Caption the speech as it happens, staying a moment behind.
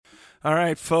All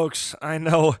right, folks. I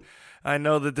know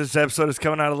that this episode is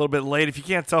coming out a little bit late. If you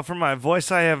can't tell from my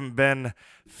voice, I haven't been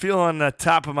feeling the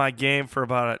top of my game for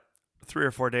about 3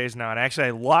 or 4 days now. And actually,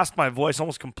 I lost my voice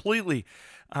almost completely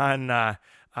on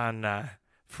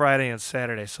Friday and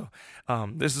Saturday. So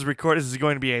this is recorded. This is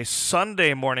going to be a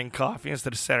Sunday morning coffee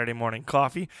instead of Saturday morning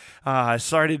coffee.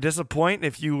 Sorry to disappoint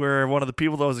if you were one of the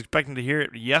people that was expecting to hear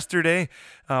it yesterday,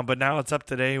 but now it's up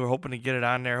today. We're hoping to get it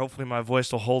on there. Hopefully my voice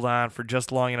will hold on for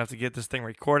just long enough to get this thing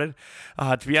recorded.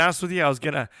 To be honest with you, I was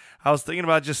thinking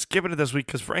about just skipping it this week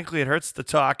because frankly it hurts to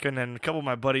talk, and then a couple of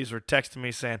my buddies were texting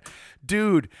me saying,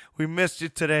 dude, we missed you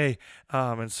today.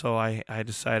 And so I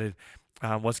decided,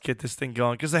 let's get this thing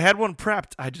going, because I had one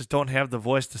prepped. I just don't have the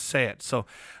voice to say it. So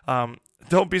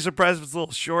don't be surprised if it's a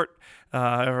little short.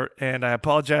 And I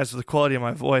apologize for the quality of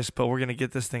my voice, but we're gonna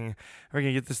get this thing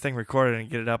recorded and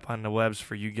get it up on the webs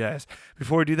for you guys.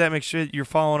 Before we do that, make sure that you're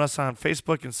following us on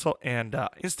Facebook and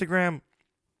Instagram.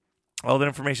 All the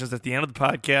information is at the end of the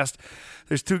podcast.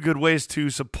 There's 2 good ways to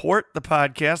support the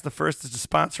podcast. The first is to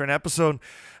sponsor an episode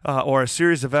or a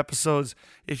series of episodes.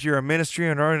 If you're a ministry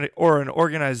or an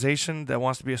organization that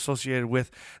wants to be associated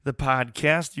with the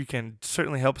podcast, you can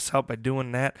certainly help us out by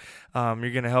doing that.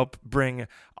 You're going to help bring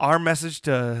our message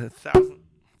to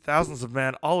thousands of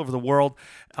men all over the world,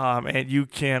 and you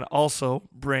can also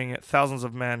bring thousands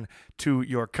of men to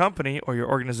your company or your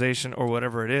organization or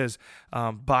whatever it is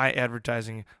by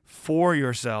advertising for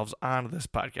yourselves on this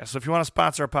podcast. So if you want to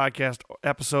sponsor a podcast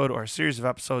episode or a series of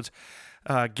episodes,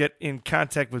 get in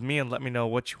contact with me and let me know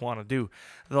what you want to do.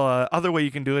 The other way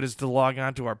you can do it is to log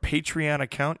on to our Patreon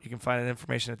account. You can find that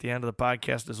information at the end of the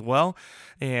podcast as well.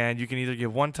 And you can either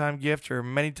give one-time gift or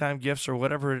many-time gifts or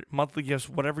whatever, monthly gifts,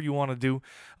 whatever you want to do.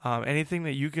 Anything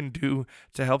that you can do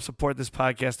to help support this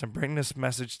podcast and bring this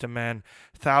message to men,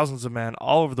 thousands of men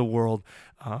all over the world,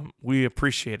 we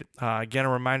appreciate it. Again, a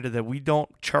reminder that we don't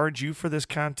charge you for this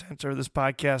content or this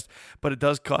podcast, but it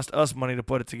does cost us money to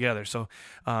put it together. So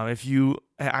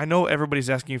I know everybody's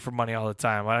asking you for money all the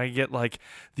time. I get like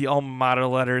the alma mater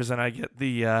letters and I get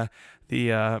the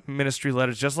ministry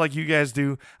letters just like you guys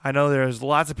do. I know there's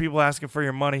lots of people asking for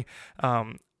your money.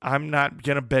 I'm not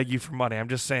going to beg you for money. I'm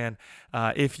just saying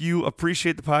if you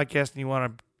appreciate the podcast and you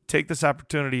want to take this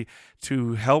opportunity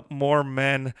to help more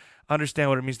men understand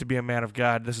what it means to be a man of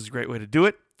God, this is a great way to do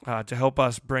it. To help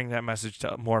us bring that message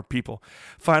to more people.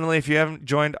 Finally, if you haven't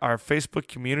joined our Facebook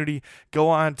community, go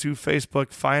on to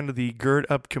Facebook, find the Gird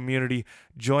Up community,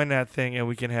 join that thing, and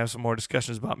we can have some more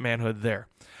discussions about manhood there.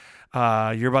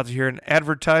 You're about to hear an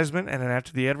advertisement, and then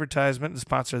after the advertisement, the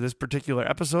sponsor of this particular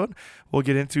episode, we'll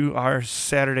get into our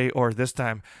Saturday, or this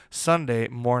time, Sunday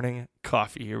morning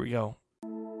coffee. Here we go.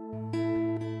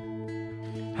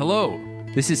 Hello,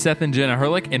 this is Seth and Jenna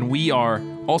Herlick, and we are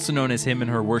also known as Him and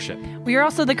Her Worship. We are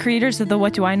also the creators of the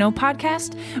What Do I Know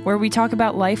podcast, where we talk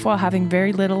about life while having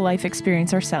very little life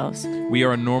experience ourselves. We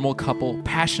are a normal couple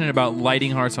passionate about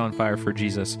lighting hearts on fire for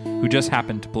Jesus, who just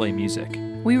happen to play music.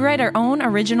 We write our own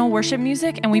original worship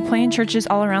music, and we play in churches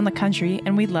all around the country,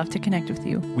 and we'd love to connect with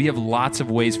you. We have lots of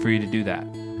ways for you to do that.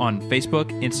 On Facebook,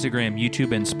 Instagram,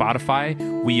 YouTube, and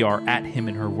Spotify, we are at Him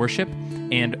and Her Worship,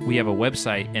 and we have a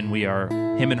website, and we are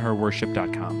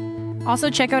himandherworship.com.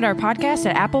 Also, check out our podcast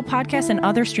at Apple Podcasts and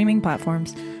other streaming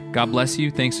platforms. God bless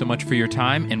you. Thanks so much for your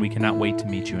time, and we cannot wait to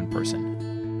meet you in person.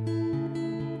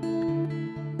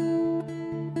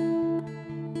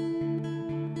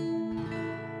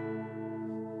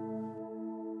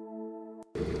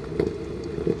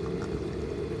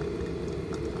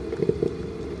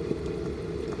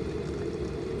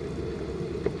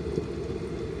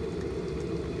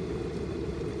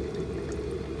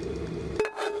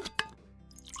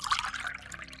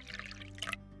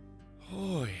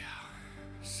 Oh, yeah.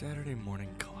 Saturday morning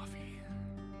coffee.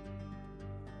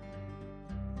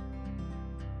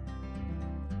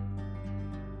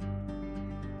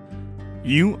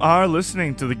 You are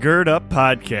listening to the Gird Up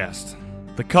Podcast.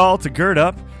 The call to gird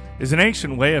up is an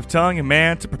ancient way of telling a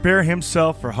man to prepare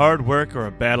himself for hard work or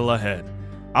a battle ahead.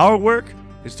 Our work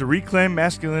is to reclaim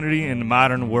masculinity in the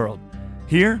modern world.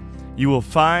 Here, you will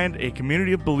find a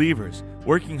community of believers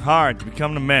working hard to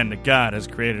become the men that God has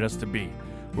created us to be.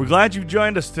 We're glad you've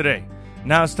joined us today.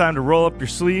 Now it's time to roll up your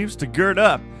sleeves, to gird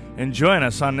up, and join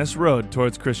us on this road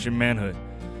towards Christian manhood.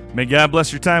 May God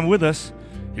bless your time with us.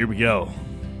 Here we go.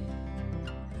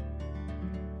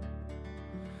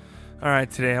 All right,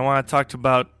 today I want to talk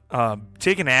about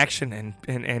taking action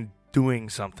and doing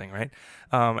something, right?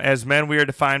 As men, we are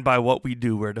defined by what we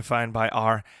do. We're defined by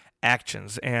our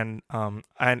actions. And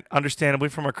understandably,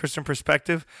 from a Christian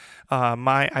perspective,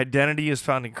 my identity is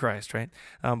found in Christ, right?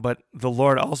 But the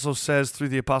Lord also says through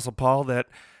the Apostle Paul that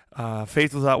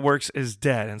Faith without works is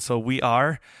dead. And so we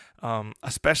are,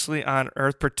 especially on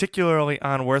earth, particularly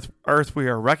on earth, we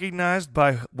are recognized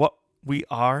by what we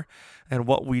are and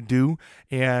what we do.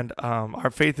 And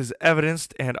our faith is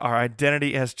evidenced, and our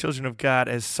identity as children of God,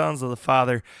 as sons of the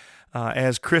Father,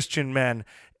 as Christian men,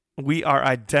 we are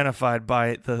identified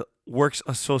by the works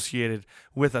associated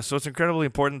with us. So it's incredibly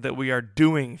important that we are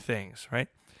doing things, right?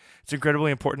 It's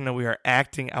incredibly important that we are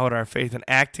acting out our faith and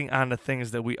acting on the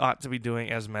things that we ought to be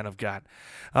doing as men of God.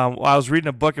 I was reading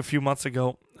a book a few months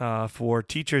ago for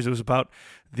teachers. It was about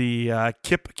the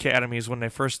KIPP academies when they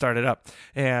first started up.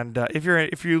 And if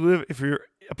you're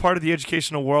a part of the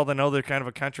educational world, I know they're kind of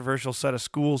a controversial set of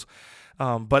schools,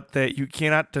 but that you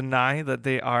cannot deny that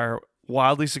they are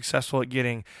wildly successful at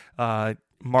getting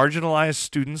marginalized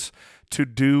students to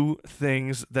do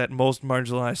things that most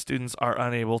marginalized students are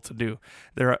unable to do.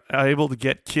 They're able to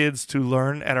get kids to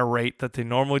learn at a rate that they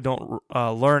normally don't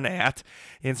learn at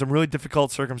in some really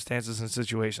difficult circumstances and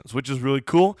situations, which is really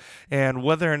cool. And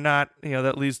whether or not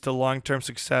that leads to long-term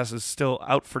success is still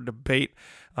out for debate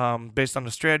based on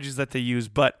the strategies that they use.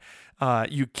 But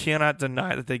you cannot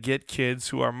deny that they get kids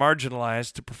who are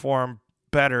marginalized to perform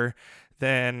better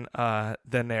than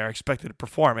they are expected to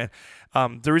perform.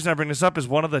 And the reason I bring this up is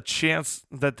one of the chants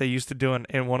that they used to do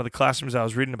in one of the classrooms I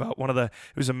was reading about. It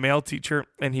was a male teacher,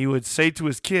 and he would say to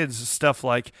his kids stuff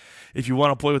like, if you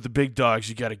want to play with the big dogs,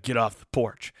 you got to get off the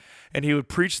porch. And he would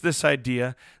preach this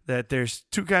idea that there's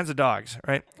two kinds of dogs,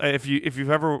 right? If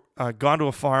you've ever gone to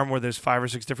a farm where there's 5 or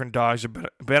 6 different dogs, or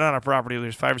been on a property where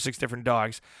there's 5 or 6 different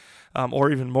dogs,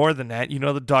 or even more than that,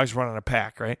 the dogs run in a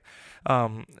pack, right?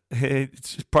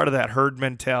 It's just part of that herd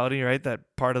mentality, right? That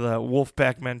part of the wolf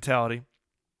pack mentality.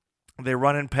 They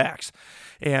run in packs.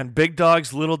 And big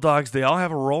dogs, little dogs, they all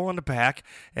have a role in the pack,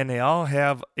 and they all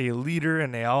have a leader,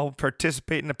 and they all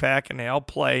participate in the pack, and they all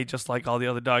play just like all the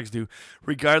other dogs do.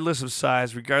 Regardless of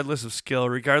size, regardless of skill,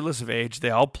 regardless of age, they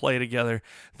all play together.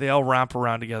 They all romp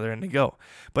around together, and they go.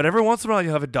 But every once in a while, you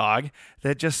have a dog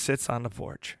that just sits on the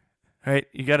porch, right?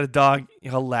 You got a dog,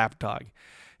 a lap dog.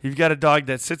 You've got a dog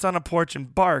that sits on a porch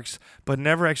and barks, but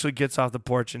never actually gets off the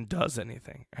porch and does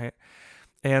anything, right?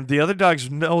 And the other dogs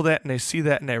know that, and they see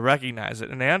that, and they recognize it,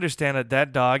 and they understand that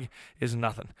that dog is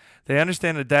nothing. They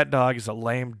understand that that dog is a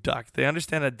lame duck. They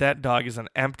understand that that dog is an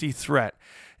empty threat,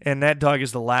 and that dog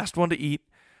is the last one to eat.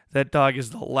 That dog is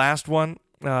the last one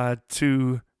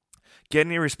to get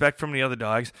any respect from the other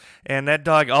dogs, and that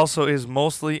dog also is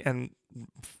mostly and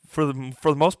for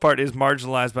the most part is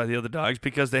marginalized by the other dogs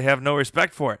because they have no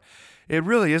respect for it. It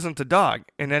really isn't a dog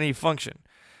in any function.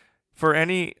 For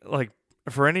any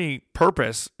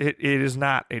purpose, it is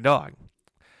not a dog.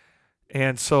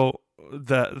 And so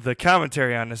the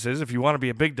commentary on this is, if you want to be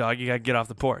a big dog, you got to get off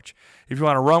the porch. If you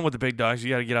want to run with the big dogs, you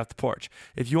got to get off the porch.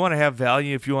 If you want to have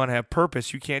value, if you want to have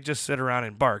purpose, you can't just sit around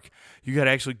and bark. You got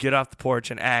to actually get off the porch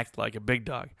and act like a big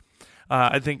dog.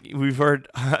 I think we've heard.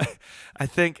 I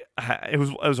think it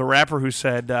was a rapper who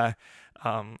said,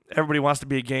 "Everybody wants to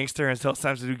be a gangster until it's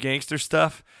time to do gangster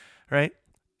stuff." Right?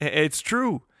 It's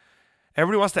true.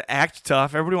 Everybody wants to act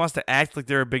tough. Everybody wants to act like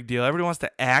they're a big deal. Everybody wants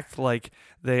to act like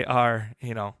they are,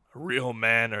 real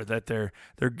men, or that they're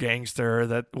gangster, or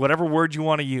that whatever word you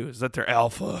want to use, that they're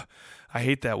alpha. I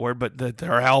hate that word, but that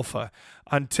they're alpha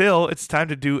until it's time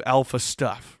to do alpha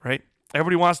stuff. Right?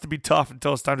 Everybody wants to be tough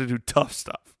until it's time to do tough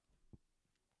stuff.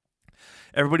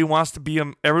 Everybody wants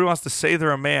to say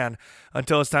they're a man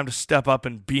until it's time to step up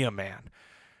and be a man.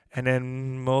 And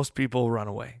then most people run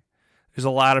away. There's a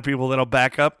lot of people that'll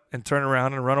back up and turn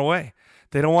around and run away.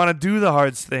 They don't want to do the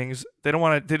hard things. They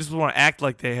just want to act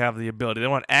like they have the ability. They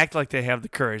want to act like they have the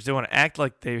courage. They want to act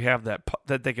like they have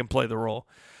that they can play the role.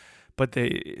 But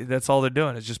that's all they're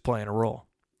doing is just playing a role,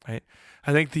 right?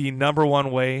 I think the number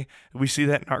one way we see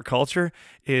that in our culture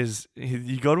is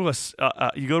you go to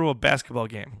a basketball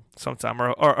game sometime,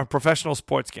 or a professional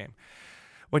sports game.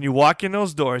 When you walk in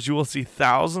those doors, you will see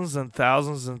thousands and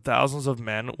thousands and thousands of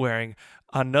men wearing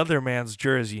another man's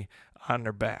jersey on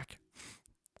their back.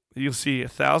 You'll see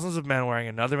thousands of men wearing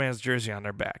another man's jersey on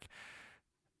their back.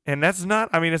 And that's not,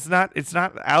 it's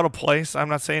not out of place. I'm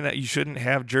not saying that you shouldn't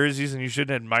have jerseys and you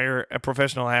shouldn't admire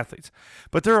professional athletes.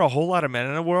 But there are a whole lot of men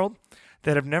in the world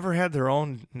that have never had their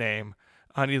own name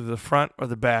on either the front or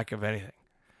the back of anything.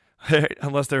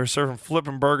 Unless they were serving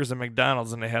flipping burgers at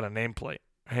McDonald's and they had a nameplate,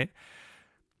 right?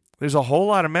 There's a whole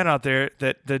lot of men out there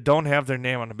that don't have their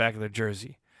name on the back of their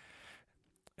jersey.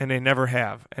 And they never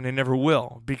have, and they never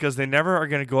will, because they never are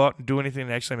going to go out and do anything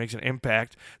that actually makes an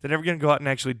impact. They're never going to go out and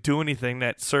actually do anything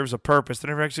that serves a purpose. They're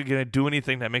never actually going to do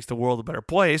anything that makes the world a better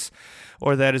place,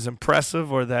 or that is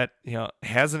impressive, or that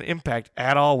has an impact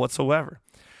at all whatsoever.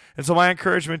 And so my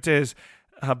encouragement is,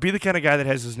 Be the kind of guy that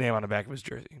has his name on the back of his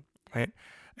jersey, right?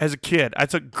 As a kid, I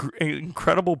took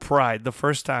incredible pride the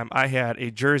first time I had a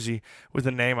jersey with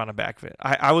a name on the back of it.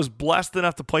 I was blessed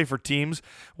enough to play for teams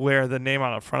where the name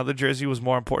on the front of the jersey was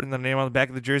more important than the name on the back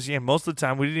of the jersey, and most of the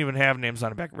time we didn't even have names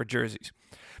on the back of our jerseys.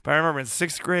 But I remember in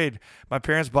 6th grade, my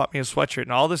parents bought me a sweatshirt,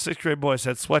 and all the 6th grade boys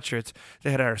had sweatshirts.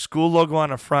 They had our school logo on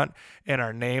the front and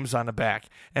our names on the back.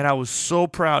 And I was so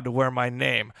proud to wear my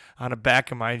name on the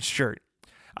back of my shirt.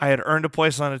 I had earned a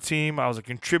place on the team. I was a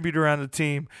contributor on the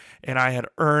team, and I had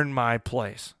earned my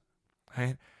place.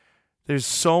 Right? There's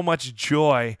so much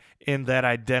joy in that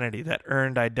identity, that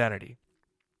earned identity.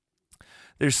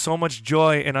 There's so much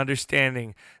joy in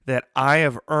understanding that I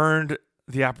have earned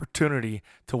the opportunity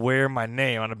to wear my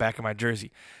name on the back of my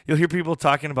jersey. You'll hear people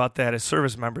talking about that as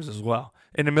service members as well.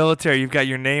 In the military, you've got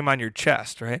your name on your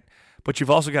chest, right? But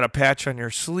you've also got a patch on your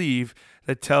sleeve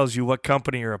that tells you what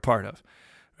company you're a part of,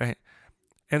 right?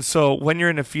 And so when you're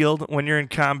in the field, when you're in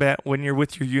combat, when you're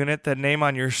with your unit, that name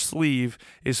on your sleeve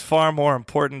is far more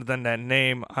important than that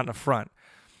name on the front.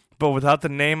 But without the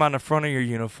name on the front of your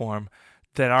uniform,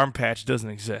 that arm patch doesn't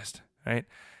exist, right?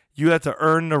 You have to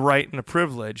earn the right and the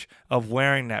privilege of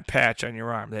wearing that patch on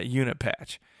your arm, that unit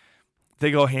patch.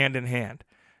 They go hand in hand.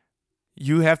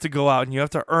 You have to go out and you have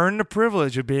to earn the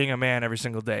privilege of being a man every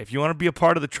single day. If you want to be a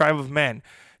part of the tribe of men,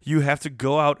 you have to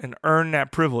go out and earn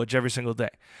that privilege every single day.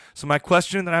 So my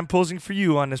question that I'm posing for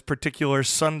you on this particular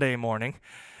Sunday morning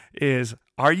is,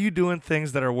 are you doing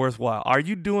things that are worthwhile? Are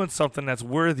you doing something that's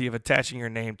worthy of attaching your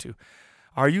name to?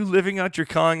 Are you living out your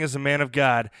calling as a man of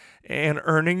God and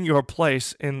earning your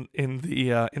place in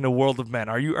the world of men?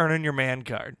 Are you earning your man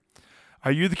card?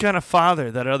 Are you the kind of father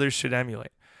that others should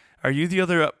emulate? Are you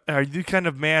the kind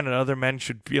of man that other men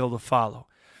should be able to follow?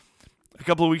 A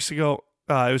couple of weeks ago,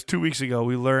 it was 2 weeks ago,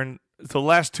 we learned, the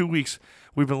last 2 weeks,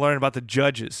 we've been learning about the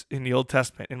judges in the Old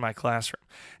Testament in my classroom.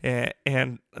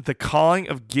 And the calling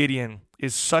of Gideon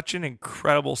is such an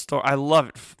incredible story. I love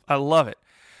it. I love it.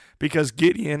 Because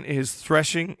Gideon is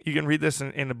threshing. You can read this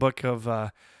in the book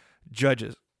of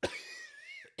Judges.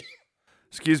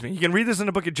 Excuse me. You can read this in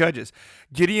the book of Judges.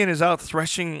 Gideon is out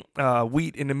threshing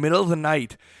wheat in the middle of the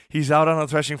night. He's out on the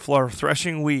threshing floor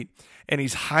threshing wheat, and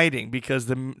he's hiding because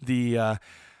the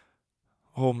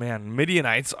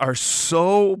Midianites are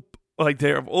so, like,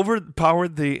 they've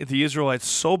overpowered the Israelites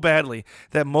so badly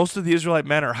that most of the Israelite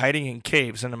men are hiding in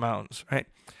caves in the mountains, right?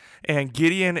 And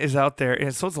Gideon is out there,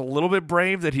 and so it's a little bit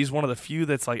brave that he's one of the few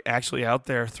that's like actually out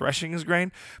there threshing his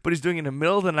grain, but he's doing it in the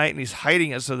middle of the night, and he's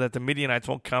hiding it so that the Midianites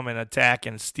won't come and attack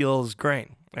and steal his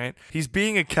grain, right? He's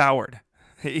being a coward.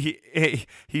 He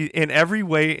in every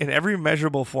way, in every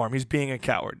measurable form, he's being a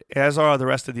coward, as are the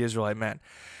rest of the Israelite men.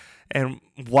 And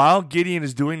while Gideon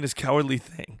is doing this cowardly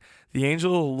thing, the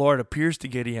angel of the Lord appears to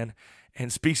Gideon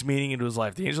and speaks meaning into his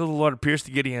life. The angel of the Lord appears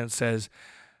to Gideon and says,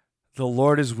 "The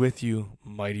Lord is with you,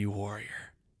 mighty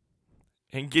warrior."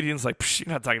 And Gideon's like,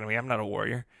 "You're not talking to me. I'm not a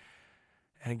warrior."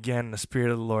 And again, the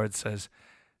Spirit of the Lord says,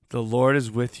 "The Lord is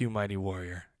with you, mighty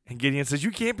warrior." And Gideon says,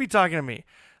 "You can't be talking to me.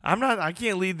 I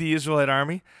can't lead the Israelite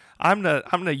army. I'm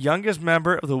the youngest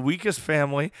member of the weakest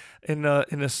family in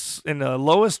the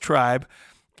lowest tribe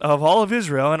of all of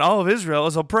Israel, and all of Israel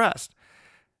is oppressed."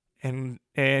 And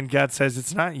God says,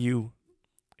 "It's not you.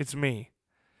 It's me.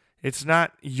 It's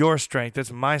not your strength,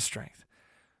 it's my strength."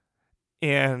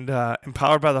 And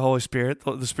empowered by the Holy Spirit,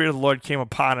 the Spirit of the Lord came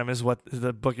upon him, is what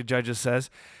the book of Judges says.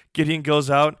 Gideon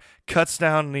goes out, cuts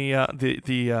down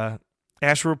the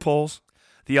Asherah poles,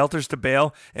 the altars to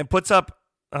Baal, and puts up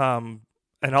an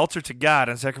altar to God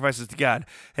and sacrifices to God.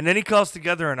 And then he calls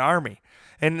together an army.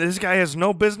 And this guy has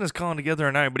no business calling together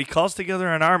an army, but he calls together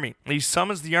an army. He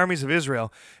summons the armies of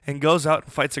Israel and goes out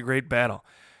and fights a great battle.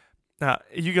 Now,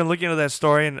 you can look into that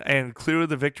story, and clearly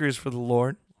the victory is for the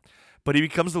Lord. But he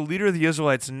becomes the leader of the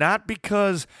Israelites not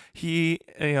because he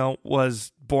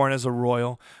was born as a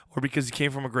royal or because he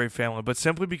came from a great family, but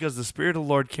simply because the Spirit of the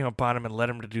Lord came upon him and led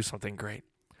him to do something great.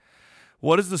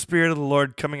 What is the Spirit of the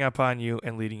Lord coming upon you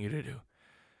and leading you to do?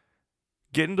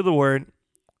 Get into the Word,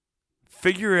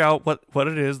 figure out what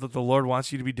it is that the Lord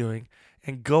wants you to be doing,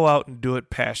 and go out and do it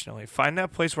passionately. Find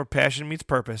that place where passion meets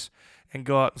purpose, and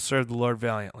go out and serve the Lord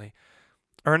valiantly.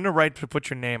 Earn the right to put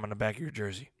your name on the back of your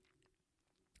jersey.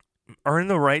 Earn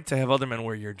the right to have other men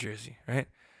wear your jersey, right?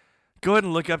 Go ahead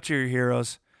and look up to your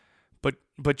heroes,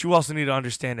 but you also need to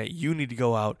understand that you need to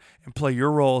go out and play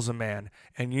your role as a man,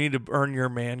 and you need to earn your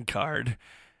man card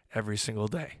every single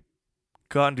day.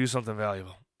 Go out and do something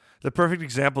valuable. The perfect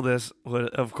example of this would,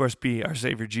 of course, be our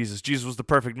Savior Jesus. Jesus was the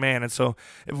perfect man, and so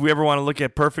if we ever want to look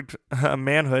at perfect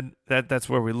manhood, that's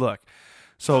where we look.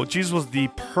 So Jesus was the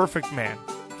perfect man.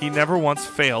 He never once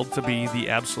failed to be the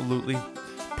absolutely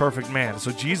perfect man.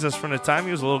 So Jesus, from the time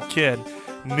he was a little kid,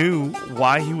 knew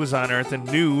why he was on earth and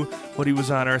knew what he was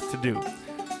on earth to do.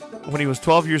 When he was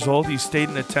 12 years old, he stayed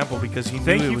in the temple because he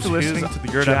Thank knew you it was for listening his to the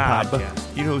Gird Up job.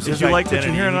 Podcast. You know, it was If his you like what you're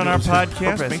identity, hearing on it our was his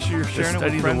podcast, purpose make sure you're to sharing it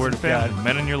study with the friends Word and of God, family,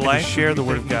 men in your and life, to share the who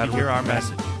Word think of God need to hear with our men.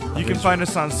 message. You can find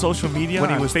us on social media. When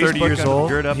he on was Facebook 30 years under old,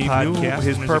 Gird Up he Podcast, knew his and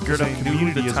there's a purpose Gird Up and he knew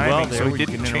community the as well, timing, there so he where you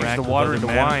didn't can change interact the with water other into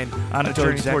men wine on a until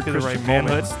journey toward exactly the right Christian moment.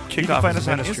 manhood. Kick You can off find his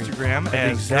us on ministry Instagram at the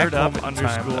as exact Gird Up moment in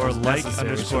time that was _ like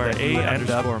necessary so _ that he would a end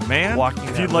up _ man. walking If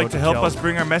that you'd like road to to help us Calvary.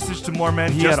 bring our message to more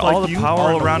men He just had like all the you power all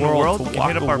in the around the world world, to you can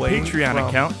walk hit up our away Patreon from-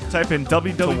 account. Type in walk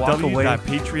away from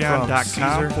www.patreon.com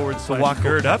Caesar, to walk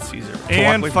 /Gird away Up. from Caesar, to walk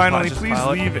And away from finally, Pontius please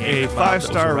Pilate leave and a Herod Bob that was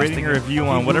 5-star rating arresting or him. review He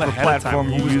on knew whatever ahead of time platform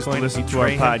who you was use to going to listen to our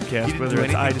betray him. He podcast, didn't whether do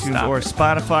it's anything to iTunes stop or it.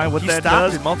 Spotify. What He that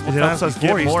stopped does it multiple is it helps times us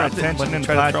before. get He more stopped it attention when in they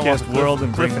the tried to throw him off podcast the world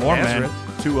and cliff bring in more men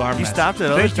Nazareth. to our He message. stopped it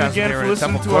other Thank you times again when they for were in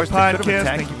listening temple to our courts. They could have podcast.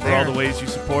 attacked Thank you him for all the there. ways you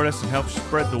support us and help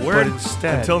spread the But word.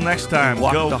 instead, Until next time, he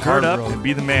walked go the Gird hard Up road. and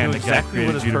be the He man knew that God exactly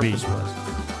what created his you to be. purpose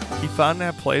was. He found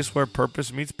that place where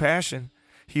purpose meets passion.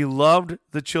 He loved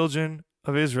the children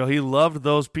of Israel. He loved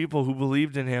those people who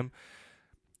believed in him,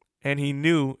 and he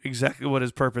knew exactly what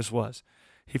his purpose was.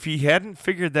 If he hadn't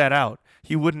figured that out,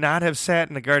 he would not have sat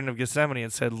in the Garden of Gethsemane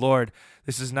and said, Lord,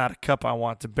 this is not a cup I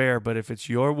want to bear, but if it's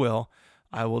your will,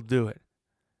 I will do it.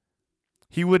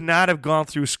 He would not have gone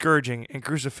through scourging and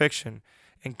crucifixion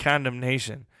and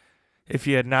condemnation if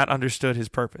he had not understood his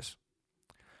purpose.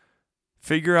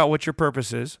 Figure out what your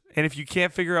purpose is, and if you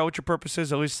can't figure out what your purpose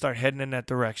is, always start heading in that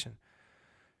direction.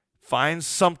 Find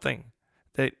something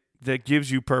that gives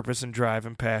you purpose and drive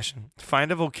and passion.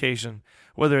 Find a vocation,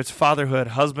 whether it's fatherhood,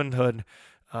 husbandhood,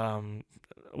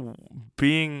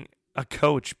 being a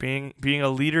coach, being a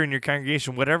leader in your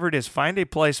congregation, whatever it is. Find a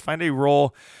place, find a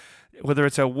role, whether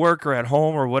it's at work or at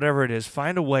home or whatever it is.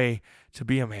 Find a way to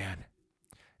be a man.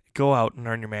 Go out and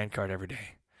earn your man card every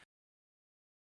day.